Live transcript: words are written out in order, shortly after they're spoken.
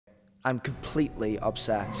I'm completely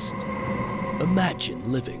obsessed.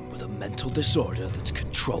 Imagine living with a mental disorder that's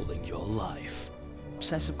controlling your life.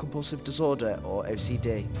 Obsessive compulsive disorder, or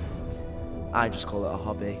OCD. I just call it a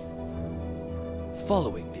hobby.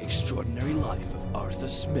 Following the extraordinary life of Arthur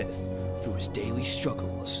Smith through his daily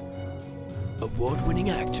struggles. Award-winning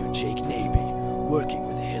actor Jake Naby working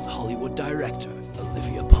with hit Hollywood director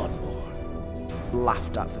Olivia Podmore.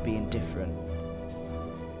 Laughed at for being different.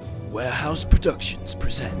 Warehouse Productions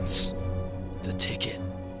presents The Ticket.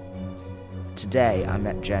 Today I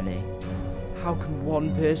met Jenny. How can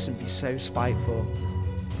one person be so spiteful?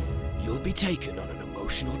 You'll be taken on an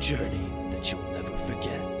emotional journey that you'll never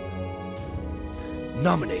forget.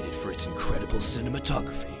 Nominated for its incredible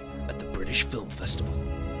cinematography at the British Film Festival.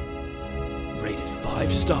 Rated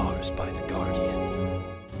 5 stars by The Guardian.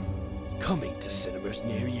 Coming to cinemas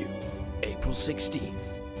near you, April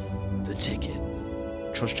 16th. The Ticket.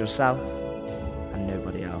 Trust yourself and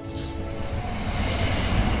nobody else.